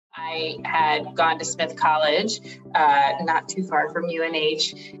I had gone to Smith College, not too far from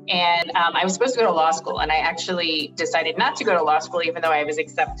UNH, and I was supposed to go to law school, and I actually decided not to go to law school, even though I was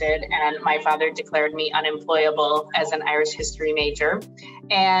accepted, and my father declared me unemployable as an Irish history major.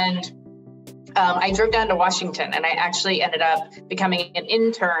 And I drove down to Washington, and I actually ended up becoming an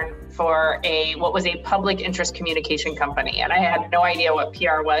intern for what was a public interest communication company. And I had no idea what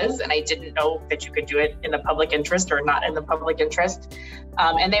PR was, and I didn't know that you could do it in the public interest or not in the public interest.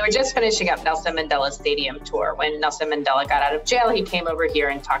 And they were just finishing up Nelson Mandela's stadium tour. When Nelson Mandela got out of jail, he came over here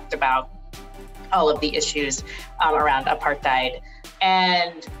and talked about all of the issues around apartheid.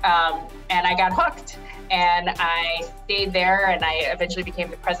 And I got hooked. And I stayed there, and I eventually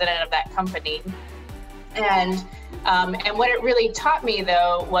became the president of that company. And what it really taught me,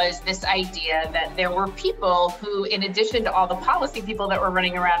 though, was this idea that there were people who, in addition to all the policy people that were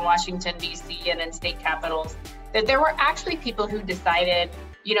running around Washington, D.C. and in state capitals, that there were actually people who decided,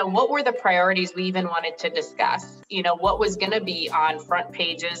 what were the priorities we even wanted to discuss? What was going to be on front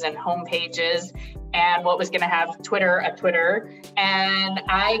pages and home pages, and what was going to have a Twitter. And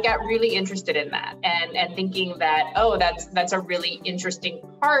I got really interested in that and thinking that, that's a really interesting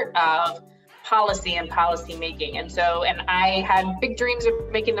part of policy and policy making. And I had big dreams of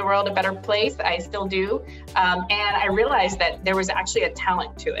making the world a better place. I still do. And I realized that there was actually a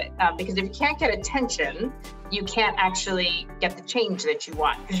talent to it, because if you can't get attention, you can't actually get the change that you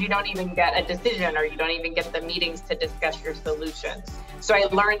want, because you don't even get a decision, or you don't even get the meetings to discuss your solutions. So I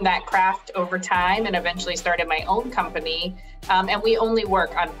learned that craft over time and eventually started my own company. And we only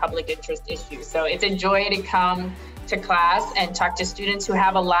work on public interest issues. So it's a joy to come to class and talk to students who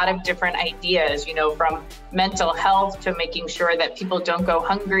have a lot of different ideas, from mental health to making sure that people don't go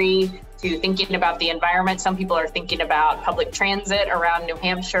hungry, to thinking about the environment. Some people are thinking about public transit around New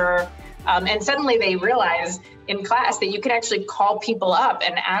Hampshire. And suddenly they realize in class that you can actually call people up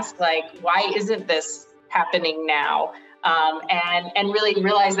and ask, why isn't this happening now? And really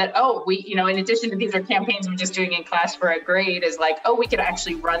realize that, in addition to these are campaigns we're just doing in class for a grade, is we could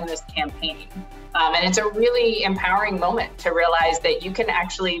actually run this campaign. And it's a really empowering moment to realize that you can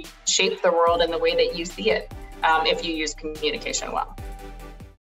actually shape the world in the way that you see it if you use communication well.